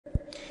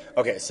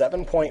Okay,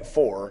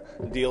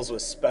 7.4 deals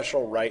with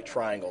special right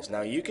triangles.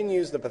 Now, you can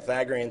use the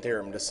Pythagorean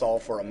theorem to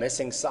solve for a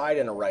missing side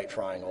in a right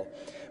triangle,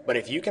 but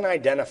if you can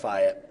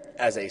identify it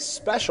as a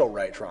special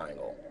right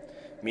triangle,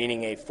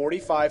 meaning a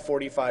 45,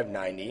 45,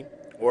 90,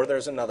 or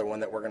there's another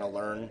one that we're going to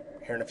learn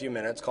here in a few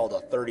minutes called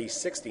a 30,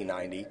 60,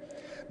 90,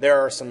 there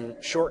are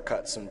some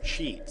shortcuts, some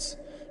cheats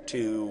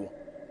to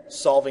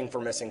solving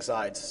for missing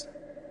sides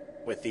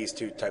with these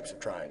two types of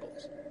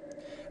triangles.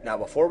 Now,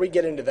 before we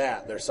get into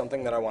that, there's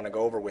something that I want to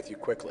go over with you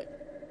quickly,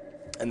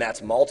 and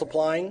that's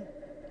multiplying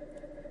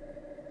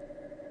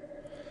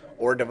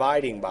or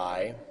dividing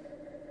by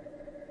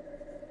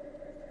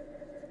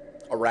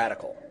a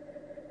radical.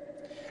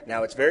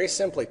 Now, it's very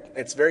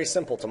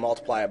simple to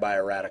multiply by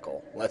a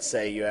radical. Let's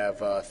say you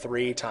have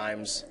 3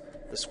 times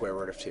the square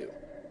root of 2.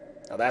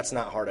 Now, that's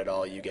not hard at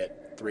all. You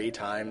get 3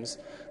 times.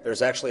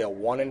 There's actually a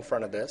 1 in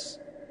front of this,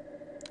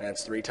 and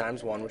it's 3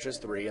 times 1, which is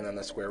 3, and then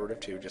the square root of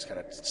 2 just kind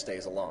of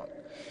stays along.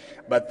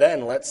 But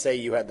then, let's say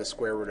you had the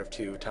square root of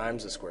 2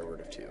 times the square root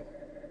of 2.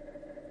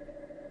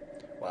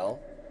 Well,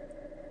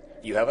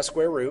 you have a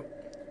square root.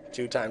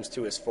 2 times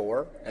 2 is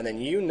 4, and then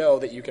you know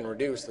that you can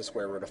reduce the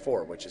square root of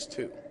 4, which is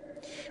 2.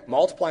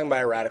 Multiplying by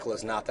a radical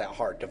is not that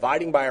hard.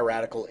 Dividing by a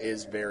radical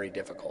is very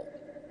difficult.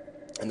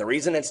 And the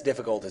reason it's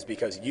difficult is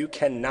because you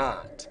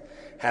cannot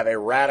have a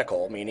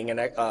radical, meaning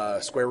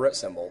a square root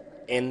symbol,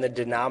 in the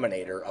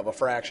denominator of a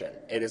fraction.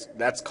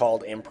 That's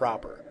called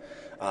improper.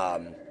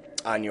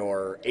 On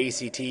your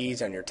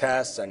ACTs, on your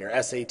tests, on your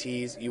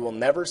SATs, you will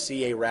never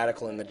see a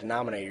radical in the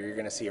denominator. You're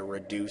going to see a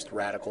reduced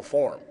radical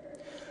form.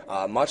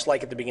 Much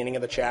like at the beginning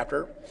of the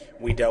chapter,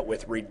 we dealt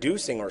with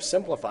reducing or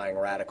simplifying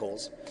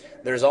radicals.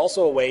 There's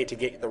also a way to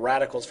get the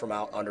radicals from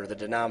out under the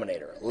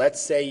denominator. Let's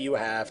say you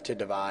have to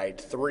divide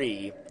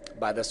 3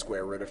 by the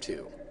square root of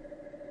 2.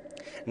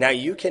 Now,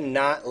 you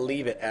cannot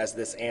leave it as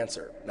this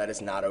answer. That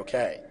is not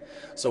okay.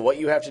 So what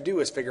you have to do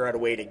is figure out a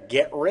way to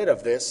get rid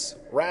of this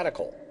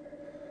radical.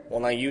 Well,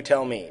 now you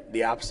tell me.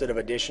 The opposite of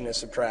addition is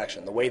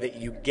subtraction. The way that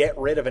you get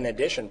rid of an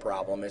addition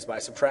problem is by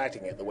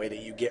subtracting it. The way that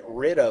you get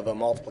rid of a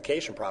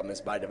multiplication problem is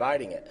by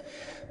dividing it.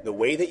 The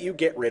way that you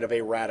get rid of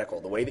a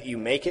radical, the way that you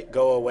make it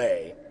go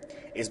away,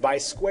 is by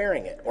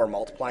squaring it or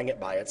multiplying it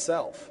by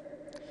itself.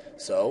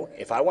 So,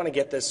 if I want to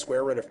get this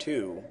square root of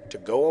 2 to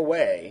go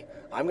away,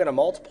 I'm going to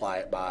multiply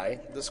it by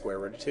the square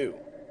root of 2.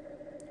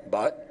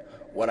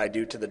 But what I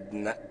do to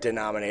the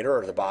denominator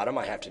or the bottom,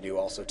 I have to do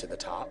also to the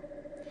top.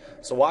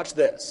 So watch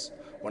this.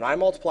 When I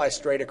multiply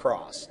straight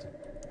across,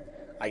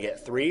 I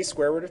get 3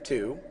 square root of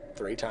 2,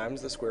 3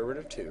 times the square root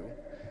of 2,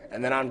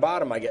 and then on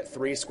bottom I get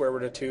 3 square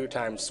root of 2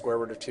 times square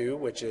root of 2,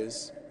 which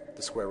is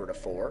the square root of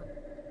 4,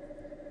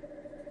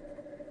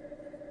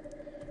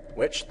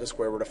 which the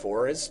square root of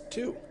 4 is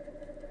 2.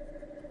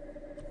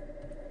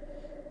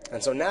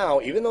 And so now,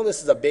 even though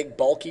this is a big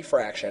bulky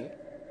fraction,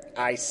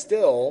 I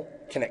still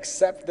can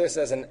accept this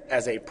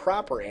as a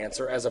proper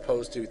answer as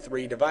opposed to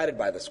 3 divided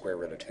by the square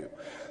root of 2.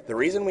 The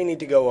reason we need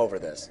to go over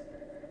this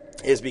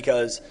is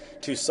because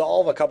to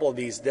solve a couple of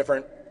these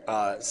different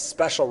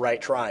special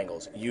right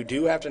triangles, you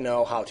do have to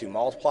know how to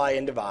multiply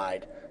and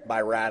divide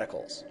by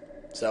radicals.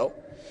 So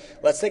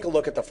let's take a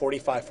look at the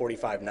 45,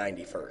 45,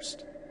 90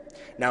 first.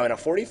 Now, in a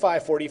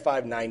 45,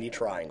 45, 90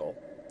 triangle,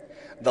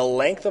 the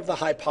length of the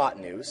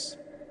hypotenuse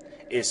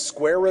is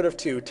square root of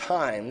 2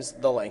 times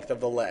the length of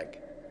the leg.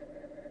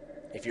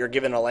 If you're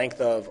given a length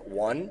of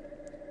 1,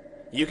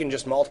 you can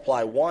just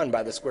multiply 1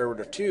 by the square root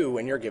of 2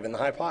 and you're given the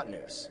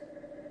hypotenuse.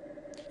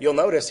 You'll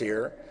notice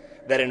here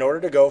that in order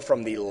to go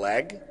from the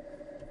leg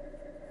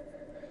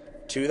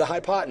to the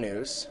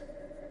hypotenuse,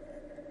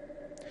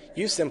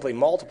 you simply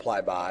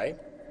multiply by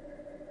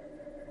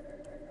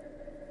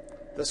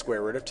the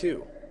square root of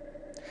 2.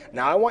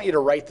 Now, I want you to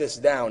write this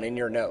down in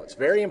your notes.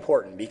 Very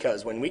important,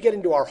 because when we get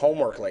into our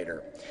homework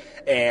later,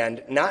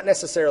 and not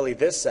necessarily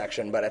this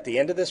section, but at the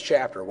end of this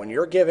chapter, when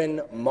you're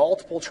given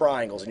multiple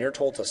triangles and you're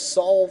told to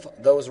solve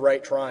those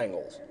right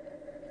triangles,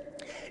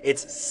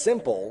 it's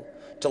simple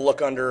to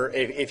look under,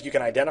 if you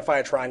can identify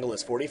a triangle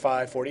as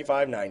 45,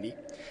 45, 90,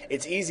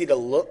 it's easy to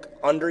look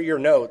under your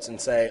notes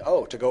and say,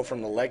 oh, to go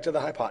from the leg to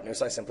the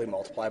hypotenuse, I simply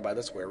multiply by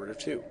the square root of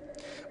 2.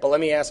 But let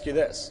me ask you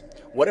this.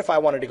 What if I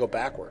wanted to go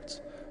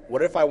backwards?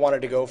 What if I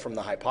wanted to go from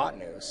the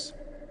hypotenuse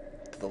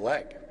to the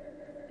leg?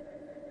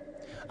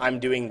 I'm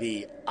doing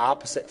the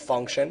opposite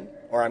function,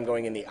 or I'm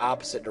going in the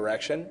opposite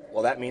direction.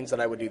 Well, that means that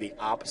I would do the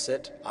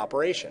opposite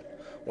operation.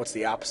 What's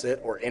the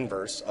opposite or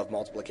inverse of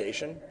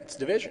multiplication? It's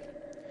division.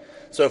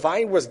 So if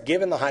I was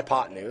given the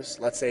hypotenuse,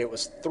 let's say it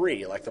was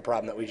 3, like the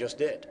problem that we just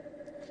did.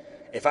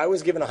 If I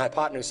was given a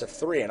hypotenuse of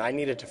 3 and I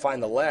needed to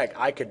find the leg,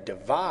 I could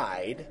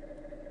divide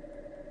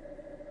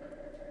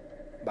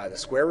by the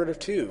square root of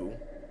 2,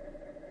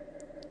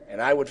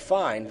 and I would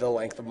find the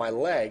length of my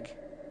leg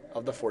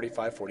of the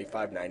 45,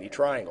 45, 90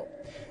 triangle.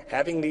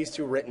 Having these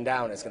two written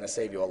down is going to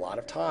save you a lot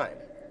of time.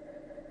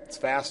 It's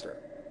faster.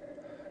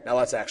 Now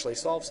let's actually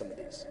solve some of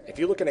these. If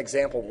you look at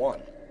example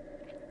 1,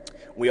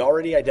 we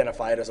already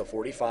identified as a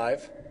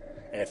 45,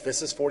 and if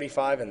this is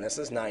 45 and this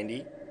is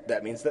 90,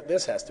 that means that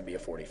this has to be a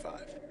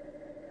 45.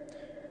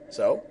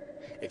 So,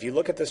 If you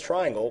look at this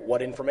triangle,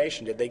 what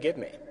information did they give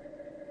me?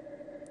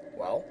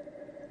 Well,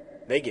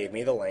 they gave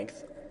me the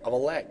length of a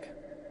leg.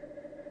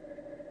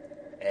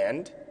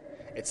 And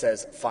it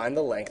says find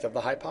the length of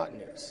the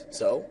hypotenuse.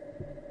 So,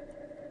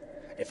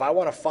 if I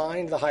want to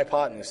find the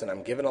hypotenuse and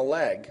I'm given a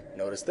leg,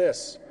 notice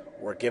this,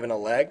 we're given a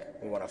leg,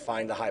 we want to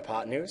find the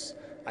hypotenuse,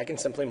 I can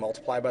simply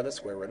multiply by the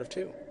square root of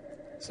 2.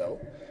 So,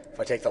 if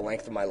I take the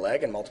length of my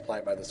leg and multiply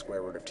it by the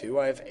square root of 2,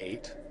 I have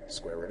 8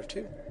 square root of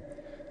 2.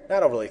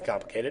 Not overly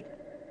complicated.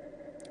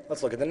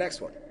 Let's look at the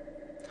next one.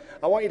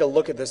 I want you to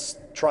look at this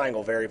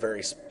triangle very,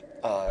 very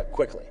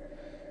quickly.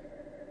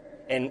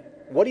 And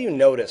what do you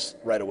notice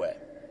right away?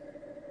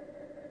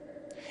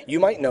 You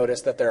might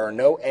notice that there are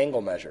no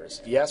angle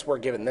measures. Yes, we're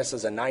given this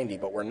as a 90,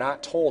 but we're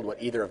not told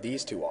what either of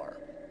these two are.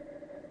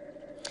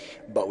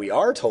 But we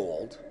are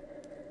told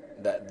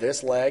that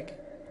this leg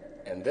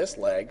and this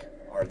leg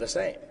are the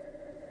same.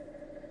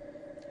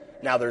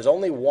 Now, there's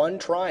only one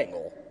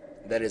triangle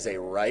that is a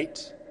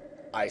right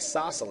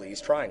isosceles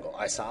triangle.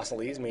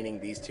 Isosceles meaning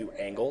these two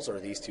angles or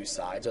these two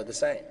sides are the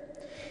same.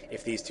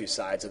 If these two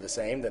sides are the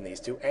same, then these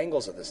two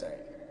angles are the same.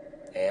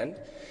 And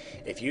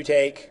if you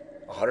take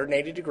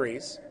 180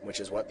 degrees,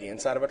 which is what the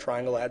inside of a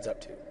triangle adds up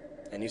to,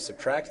 and you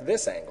subtract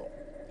this angle,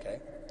 okay?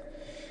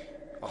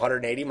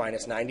 180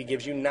 minus 90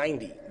 gives you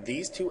 90.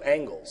 These two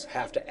angles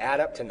have to add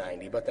up to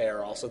 90, but they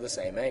are also the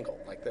same angle,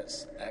 like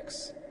this,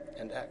 x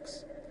and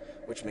x,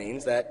 which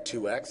means that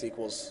 2x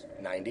equals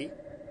 90.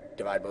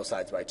 Divide both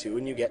sides by 2,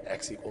 and you get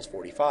x equals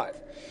 45.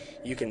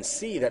 You can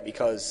see that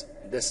because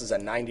this is a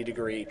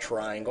 90-degree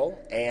triangle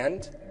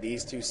and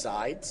these two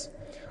sides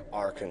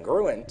are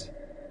congruent,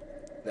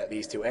 that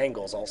these two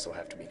angles also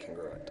have to be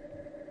congruent.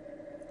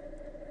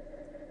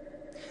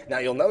 Now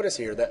you'll notice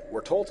here that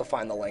we're told to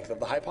find the length of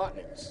the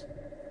hypotenuse.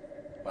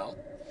 Well,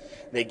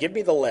 they give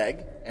me the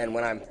leg, and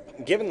when I'm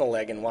given the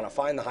leg and want to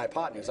find the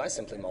hypotenuse, I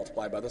simply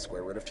multiply by the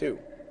square root of 2.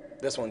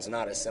 This one's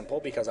not as simple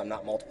because I'm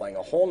not multiplying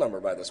a whole number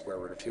by the square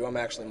root of 2. I'm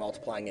actually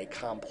multiplying a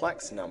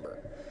complex number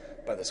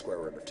by the square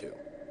root of 2.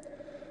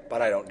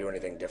 But I don't do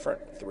anything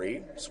different.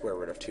 3 square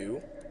root of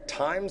 2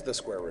 times the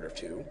square root of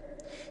 2.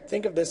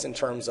 Think of this in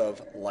terms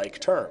of like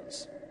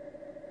terms.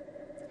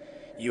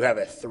 You have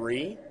a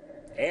 3,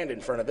 and in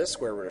front of this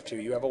square root of 2,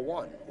 you have a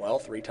 1. Well,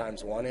 3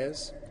 times 1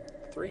 is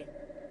 3.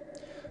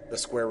 The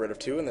square root of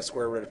 2 and the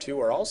square root of 2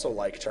 are also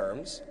like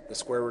terms. The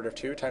square root of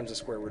 2 times the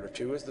square root of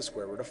 2 is the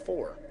square root of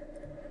 4.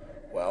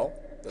 Well,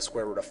 the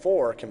square root of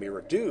 4 can be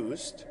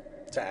reduced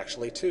to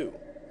actually 2.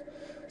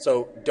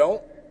 So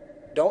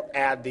don't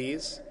add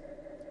these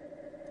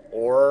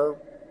or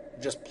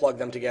just plug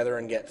them together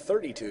and get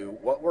 32.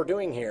 What we're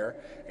doing here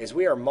is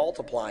we are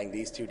multiplying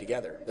these two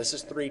together. This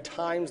is 3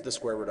 times the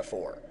square root of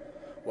 4.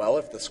 Well,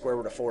 if the square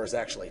root of 4 is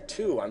actually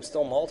 2, I'm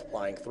still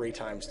multiplying 3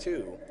 times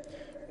 2,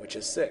 which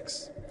is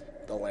 6.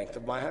 The length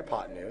of my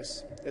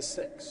hypotenuse is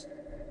 6.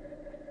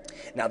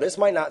 Now, this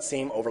might not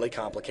seem overly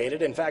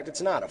complicated. In fact,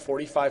 it's not. A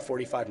 45,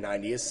 45,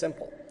 90 is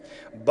simple.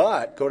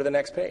 But go to the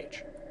next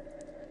page.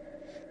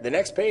 The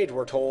next page,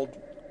 we're told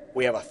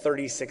we have a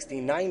 30,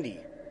 60, 90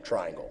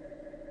 triangle.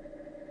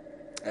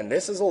 And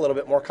this is a little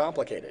bit more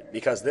complicated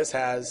because this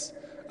has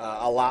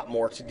a lot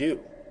more to do.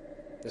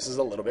 This is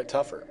a little bit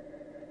tougher.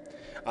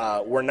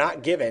 We're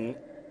not given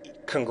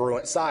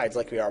congruent sides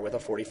like we are with a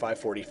 45,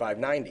 45,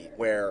 90,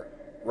 where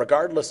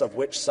regardless of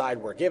which side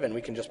we're given,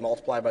 we can just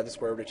multiply by the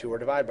square root of 2 or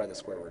divide by the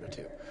square root of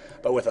 2.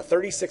 But with a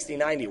 30, 60,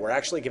 90, we're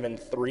actually given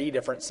 3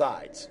 different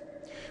sides.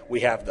 We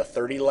have the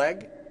 30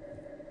 leg,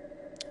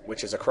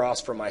 which is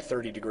across from my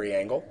 30-degree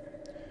angle.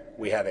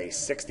 We have a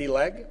 60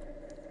 leg,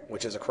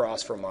 which is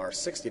across from our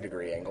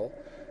 60-degree angle.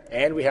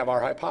 And we have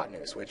our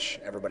hypotenuse, which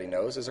everybody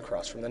knows is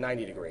across from the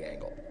 90-degree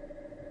angle.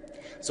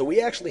 So we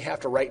actually have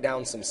to write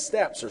down some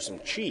steps or some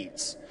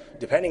cheats,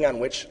 depending on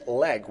which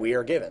leg we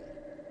are given.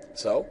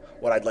 So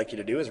what I'd like you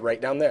to do is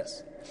write down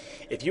this.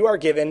 If you are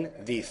given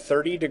the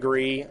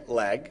 30-degree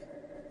leg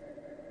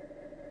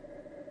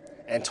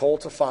and told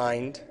to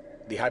find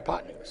the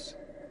hypotenuse,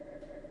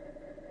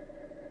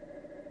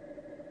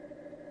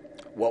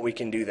 what we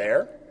can do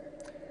there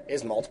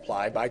is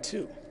multiply by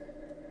 2.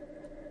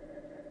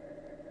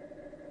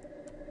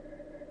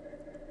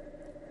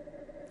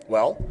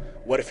 Well,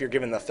 what if you're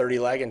given the 30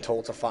 leg and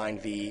told to find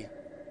the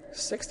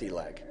 60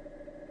 leg?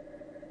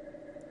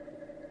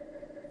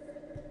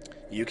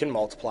 You can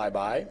multiply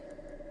by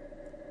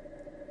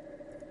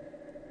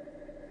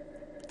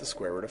the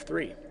square root of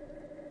 3.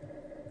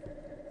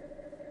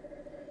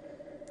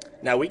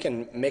 Now we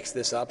can mix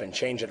this up and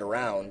change it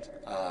around.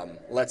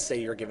 Let's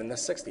say you're given the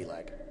 60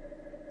 leg.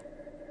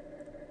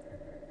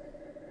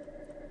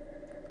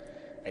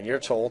 And you're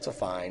told to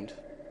find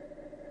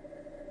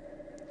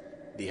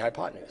the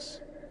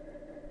hypotenuse.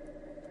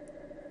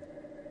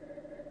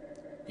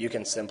 You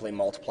can simply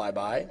multiply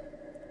by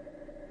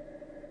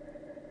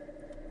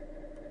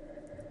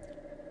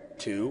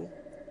 2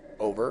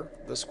 over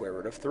the square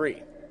root of 3.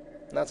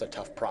 And that's a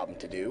tough problem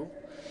to do.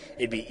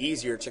 It'd be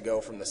easier to go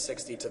from the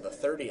 60 to the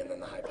 30 and then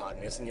the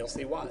hypotenuse, and you'll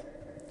see why.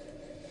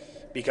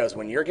 Because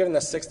when you're given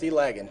the 60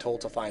 leg and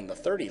told to find the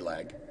 30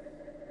 leg,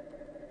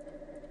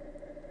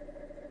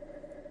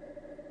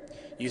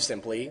 You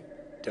simply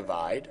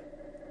divide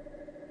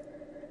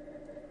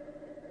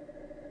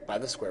by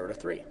the square root of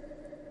 3.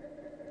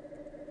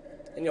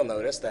 And you'll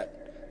notice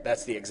that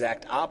that's the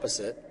exact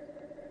opposite,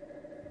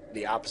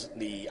 the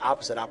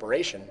opposite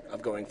operation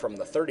of going from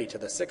the 30 to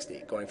the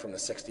 60. Going from the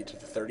 60 to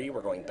the 30,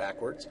 we're going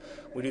backwards.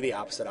 We do the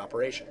opposite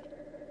operation.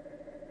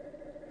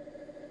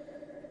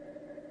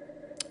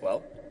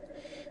 Well,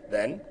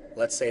 then,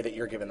 let's say that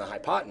you're given the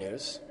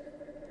hypotenuse,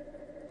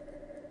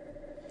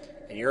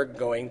 and you're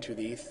going to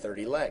the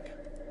 30 leg.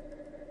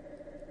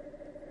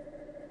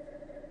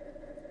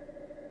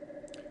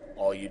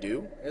 All you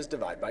do is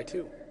divide by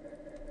 2.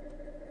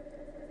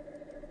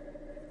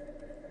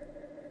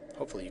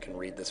 Hopefully you can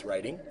read this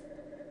writing.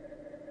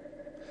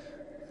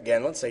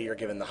 Again, let's say you're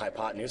given the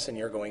hypotenuse and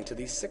you're going to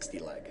the 60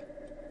 leg.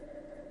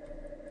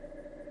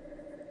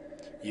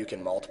 You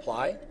can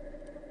multiply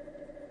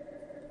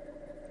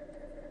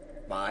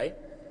by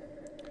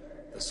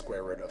the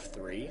square root of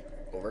 3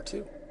 over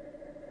 2.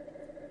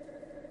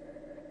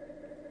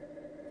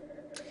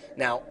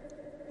 Now,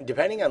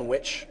 depending on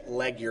which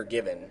leg you're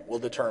given will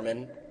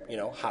determine,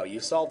 how you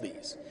solve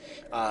these.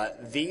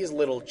 These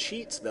little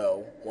cheats,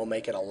 though, will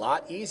make it a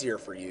lot easier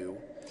for you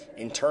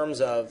in terms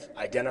of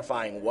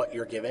identifying what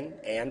you're given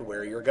and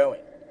where you're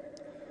going.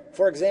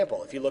 For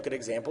example, if you look at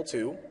example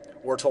 2,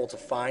 we're told to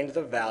find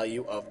the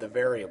value of the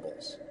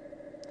variables.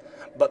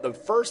 But the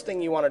first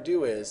thing you want to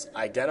do is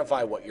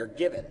identify what you're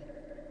given.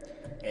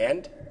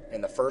 And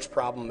in the first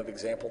problem of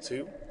example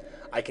 2,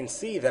 I can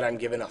see that I'm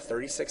given a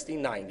 30, 60,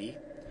 90,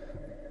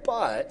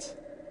 but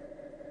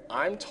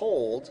I'm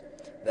told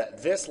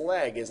that this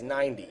leg is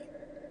 90.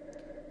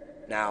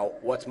 Now,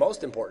 what's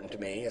most important to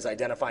me is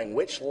identifying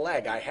which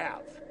leg I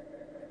have.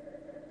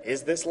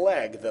 Is this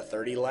leg the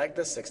 30 leg,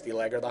 the 60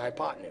 leg, or the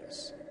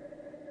hypotenuse?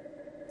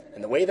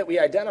 And the way that we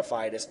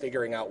identify it is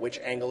figuring out which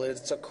angle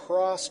it's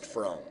across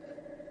from.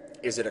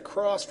 Is it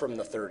across from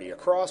the 30,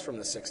 across from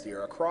the 60,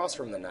 or across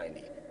from the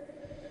 90?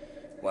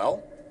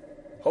 Well,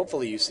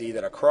 hopefully you see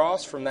that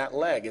across from that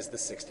leg is the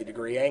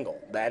 60-degree angle.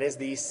 That is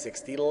the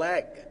 60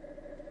 leg.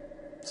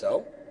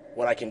 So,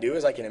 what I can do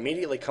is I can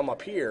immediately come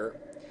up here,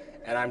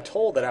 and I'm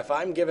told that if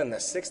I'm given the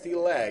 60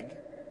 leg,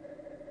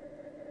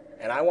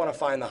 and I want to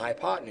find the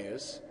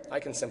hypotenuse, I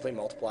can simply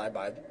multiply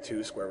by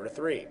 2 square root of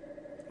 3.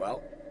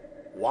 Well,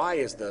 y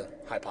is the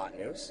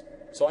hypotenuse,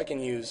 so I can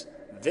use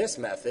this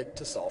method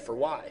to solve for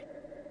y.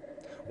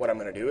 What I'm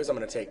going to do is I'm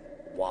going to take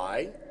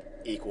y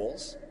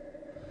equals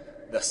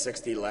the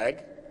 60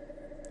 leg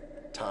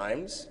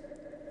times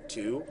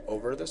 2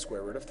 over the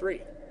square root of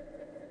 3.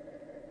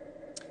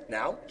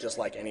 Now, just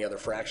like any other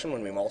fraction,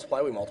 when we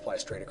multiply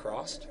straight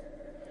across.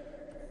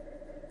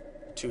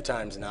 2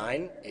 times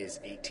 9 is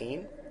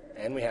 18,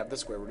 and we have the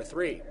square root of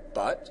 3.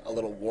 But a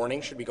little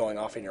warning should be going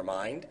off in your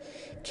mind.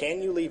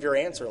 Can you leave your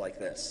answer like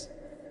this?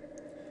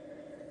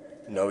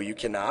 No, you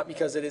cannot,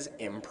 because it is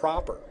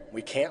improper.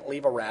 We can't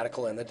leave a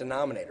radical in the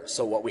denominator.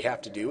 So what we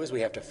have to do is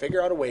we have to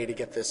figure out a way to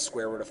get this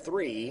square root of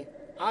 3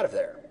 out of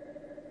there.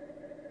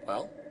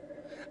 Well,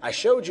 I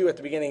showed you at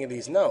the beginning of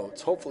these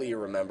notes, hopefully you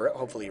remember it,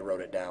 hopefully you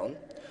wrote it down.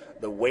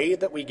 The way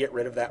that we get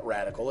rid of that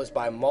radical is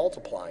by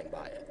multiplying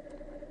by it.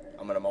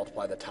 I'm going to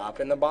multiply the top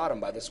and the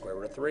bottom by the square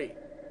root of 3.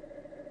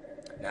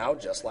 Now,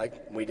 just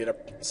like we did a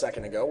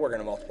second ago, we're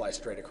going to multiply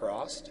straight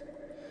across.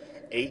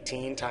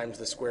 18 times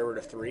the square root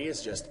of 3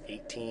 is just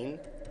 18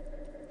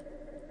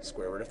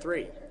 square root of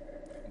 3.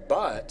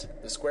 But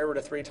the square root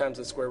of 3 times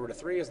the square root of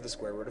 3 is the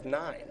square root of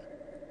 9.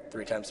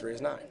 3 times 3 is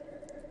 9.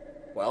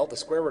 Well, the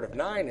square root of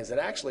 9 is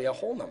actually a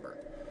whole number.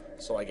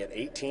 So I get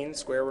 18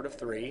 square root of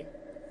 3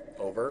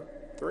 over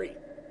 3.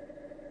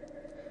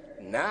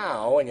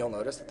 Now, and you'll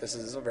notice that this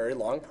is a very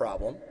long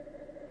problem.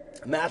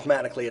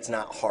 Mathematically, it's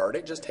not hard.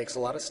 It just takes a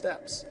lot of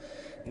steps.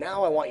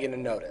 Now I want you to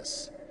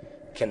notice,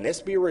 can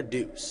this be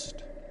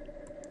reduced?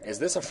 Is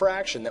this a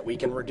fraction that we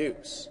can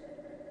reduce?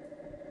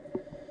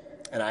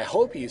 And I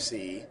hope you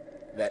see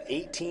that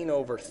 18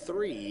 over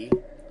 3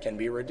 can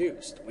be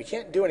reduced. We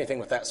can't do anything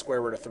with that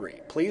square root of 3.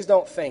 Please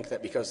don't think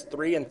that because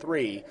 3 and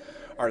 3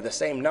 are the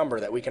same number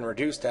that we can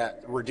reduce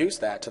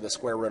that to the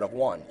square root of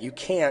 1. You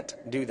can't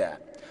do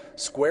that.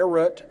 Square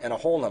root and a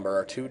whole number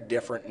are two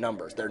different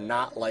numbers. They're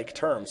not like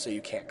terms, so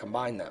you can't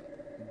combine them.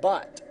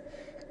 But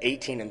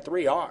 18 and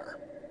 3 are,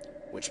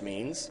 which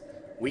means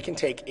we can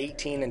take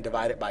 18 and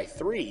divide it by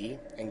 3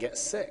 and get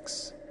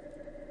 6.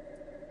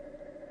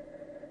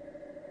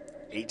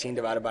 18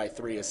 divided by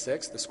 3 is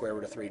 6. The square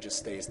root of 3 just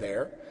stays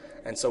there.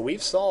 And so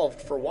we've solved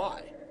for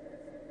y.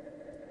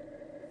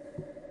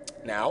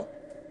 Now,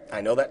 I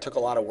know that took a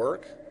lot of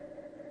work.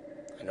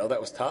 I know that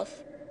was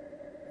tough.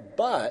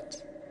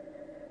 But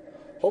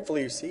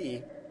hopefully you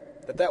see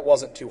that that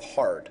wasn't too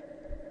hard.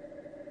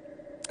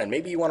 And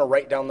maybe you want to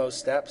write down those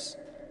steps.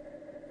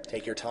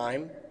 Take your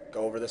time.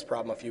 Go over this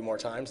problem a few more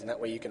times. And that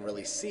way you can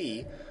really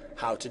see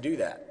how to do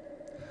that.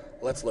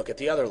 Let's look at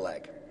the other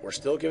leg. We're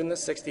still given the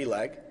 60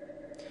 leg.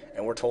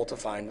 And we're told to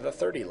find the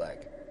 30 leg.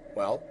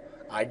 Well,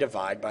 I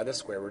divide by the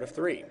square root of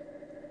 3.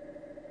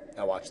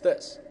 Now watch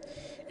this.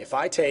 If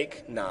I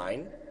take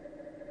 9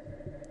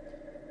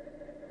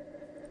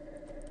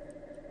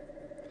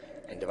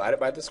 and divide it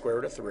by the square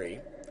root of 3,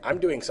 I'm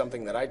doing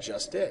something that I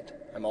just did.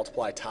 I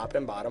multiply top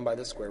and bottom by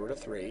the square root of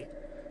 3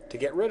 to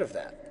get rid of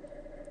that.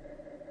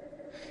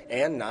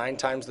 And 9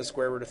 times the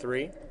square root of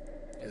 3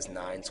 is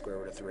 9 square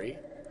root of 3.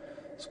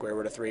 Square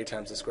root of 3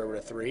 times the square root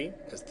of 3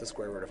 is the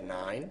square root of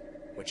 9,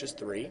 which is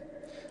 3.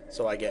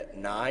 So I get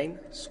 9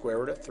 square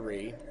root of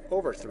 3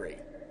 over 3.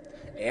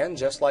 And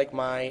just like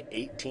my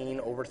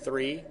 18 over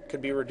 3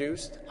 could be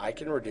reduced, I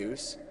can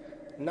reduce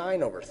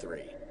 9 over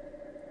 3.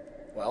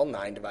 Well,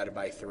 9 divided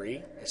by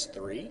 3 is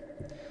 3.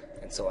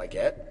 And so I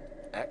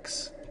get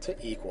x to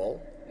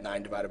equal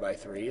 9 divided by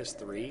 3 is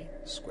 3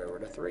 square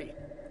root of 3.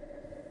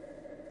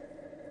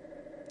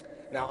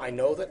 Now, I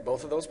know that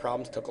both of those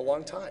problems took a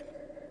long time,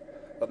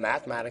 but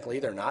mathematically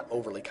they're not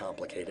overly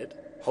complicated.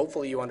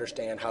 Hopefully you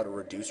understand how to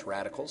reduce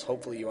radicals.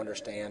 Hopefully you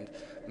understand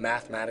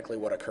mathematically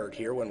what occurred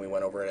here when we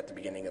went over it at the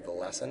beginning of the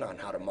lesson on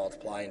how to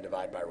multiply and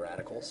divide by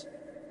radicals.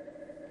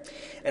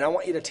 And I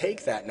want you to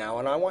take that now,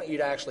 and I want you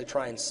to actually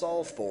try and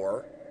solve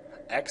for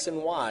x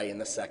and y in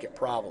the second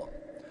problem.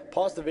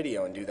 Pause the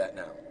video and do that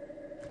now.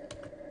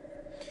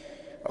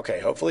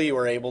 Okay, hopefully you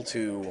were able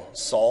to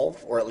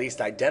solve, or at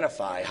least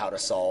identify how to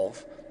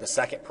solve, the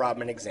second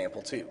problem in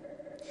example 2.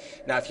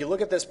 Now, if you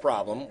look at this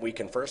problem, we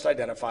can first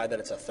identify that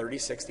it's a 30,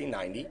 60,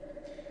 90,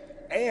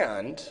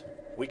 and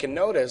we can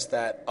notice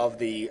that of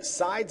the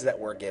sides that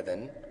we're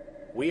given,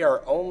 we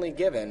are only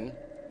given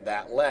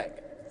that leg.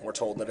 We're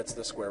told that it's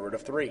the square root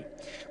of 3.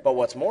 But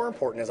what's more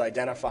important is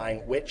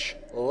identifying which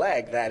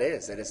leg that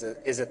is.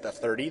 Is it the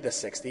 30, the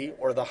 60,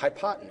 or the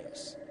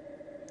hypotenuse?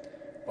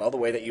 Well, the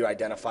way that you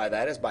identify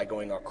that is by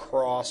going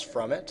across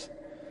from it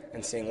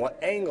and seeing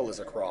what angle is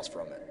across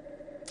from it.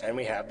 And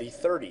we have the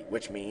 30,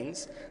 which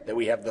means that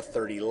we have the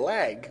 30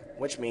 leg,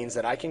 which means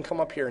that I can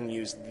come up here and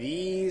use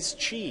these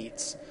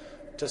cheats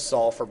to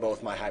solve for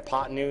both my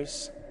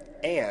hypotenuse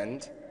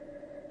and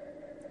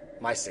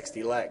my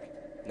 60 leg.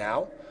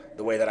 Now,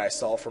 the way that I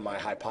solve for my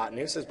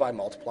hypotenuse is by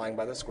multiplying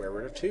by the square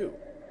root of 2.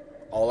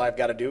 All I've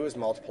got to do is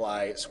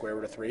multiply square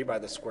root of 3 by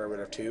the square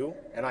root of 2,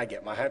 and I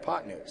get my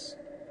hypotenuse.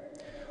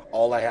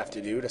 All I have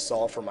to do to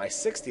solve for my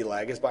 60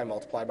 leg is by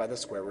multiplying by the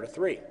square root of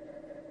 3.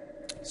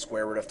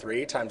 Square root of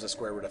 3 times the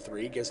square root of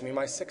 3 gives me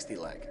my 60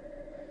 leg.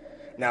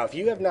 Now, if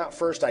you have not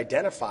first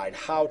identified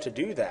how to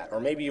do that, or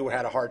maybe you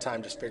had a hard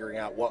time just figuring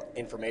out what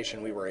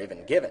information we were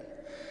even given,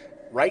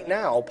 right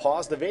now,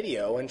 pause the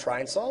video and try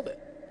and solve it.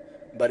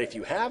 But if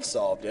you have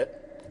solved it,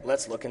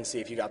 let's look and see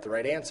if you got the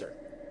right answer.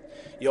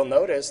 You'll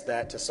notice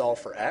that to solve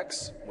for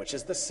x, which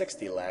is the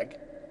 60 leg,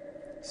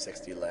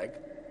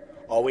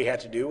 all we had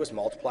to do was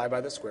multiply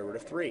by the square root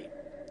of 3.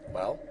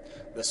 Well,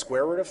 the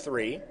square root of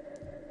 3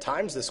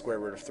 times the square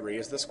root of 3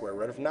 is the square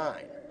root of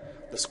 9.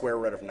 The square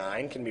root of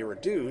 9 can be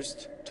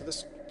reduced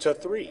to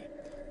 3.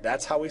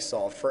 That's how we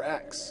solve for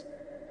x.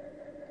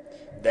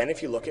 Then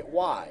if you look at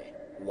y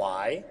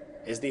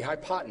is the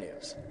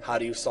hypotenuse. How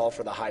do you solve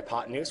for the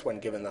hypotenuse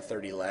when given the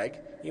 30 leg?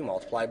 You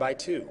multiply by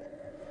 2.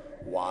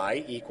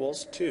 Y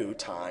equals 2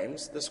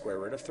 times the square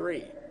root of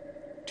 3.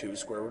 2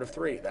 square root of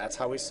 3. That's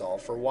how we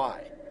solve for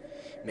y.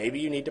 Maybe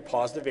you need to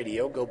pause the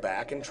video, go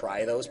back and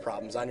try those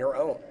problems on your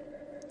own.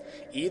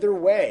 Either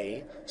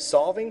way,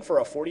 solving for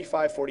a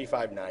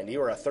 45-45-90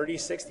 or a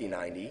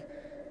 30-60-90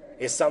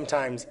 is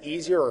sometimes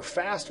easier or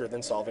faster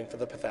than solving for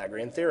the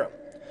Pythagorean theorem.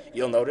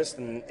 You'll notice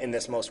in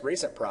this most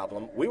recent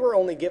problem, we were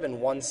only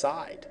given one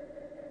side.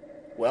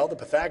 Well, the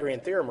Pythagorean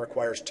theorem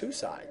requires two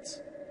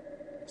sides.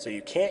 So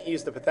you can't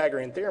use the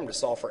Pythagorean theorem to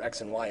solve for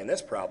x and y in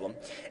this problem,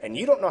 and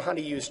you don't know how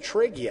to use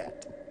trig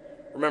yet.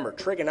 Remember,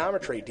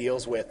 trigonometry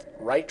deals with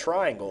right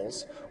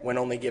triangles when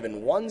only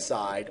given one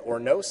side or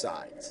no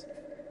sides.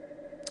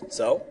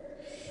 So,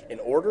 in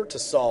order to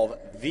solve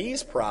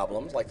these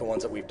problems, like the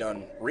ones that we've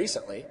done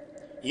recently,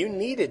 you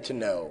needed to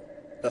know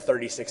the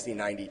 30, 60,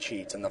 90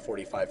 cheats and the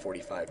 45,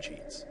 45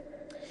 cheats.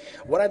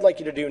 What I'd like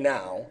you to do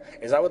now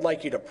is I would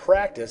like you to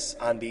practice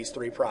on these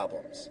three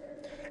problems.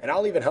 And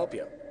I'll even help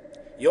you.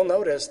 You'll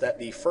notice that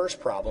the first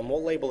problem,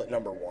 we'll label it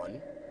number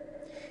 1.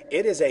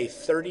 It is a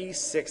 30,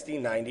 60,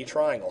 90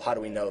 triangle. How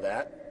do we know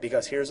that?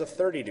 Because here's a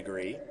 30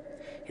 degree,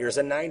 here's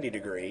a 90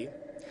 degree,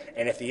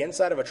 and if the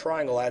inside of a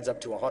triangle adds up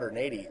to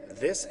 180,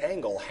 this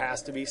angle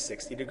has to be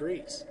 60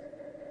 degrees.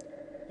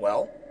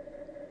 Well,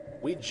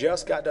 we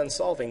just got done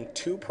solving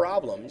two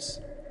problems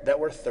that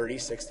were 30,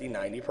 60,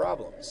 90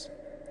 problems.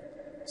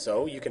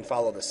 So you can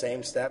follow the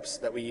same steps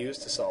that we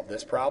used to solve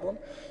this problem.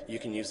 You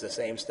can use the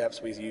same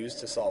steps we used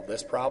to solve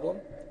this problem.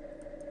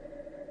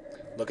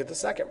 Look at the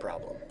second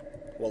problem.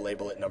 We'll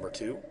label it number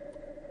 2.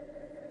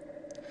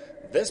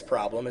 This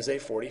problem is a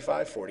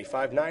 45,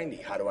 45, 90.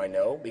 How do I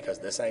know? Because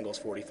this angle is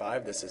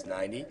 45, this is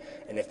 90,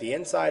 and if the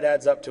inside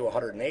adds up to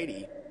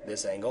 180,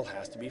 this angle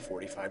has to be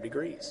 45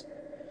 degrees.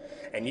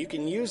 And you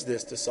can use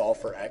this to solve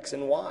for x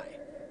and y.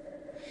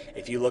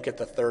 If you look at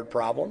the third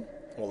problem,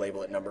 we'll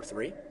label it number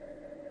 3,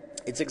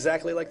 it's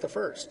exactly like the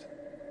first.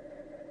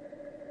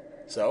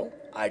 So,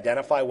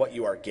 identify what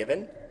you are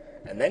given,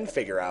 and then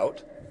figure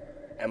out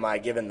Am I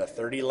given the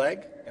 30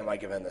 leg? Am I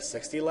given the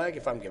 60 leg?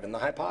 If I'm given the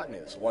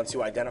hypotenuse. Once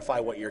you identify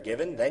what you're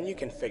given, then you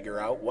can figure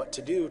out what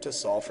to do to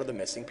solve for the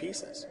missing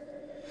pieces.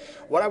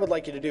 What I would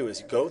like you to do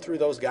is go through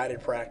those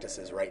guided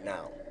practices right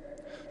now.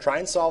 Try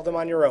and solve them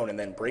on your own and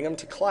then bring them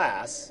to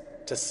class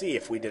to see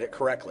if we did it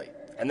correctly.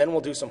 And then we'll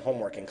do some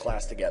homework in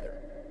class together.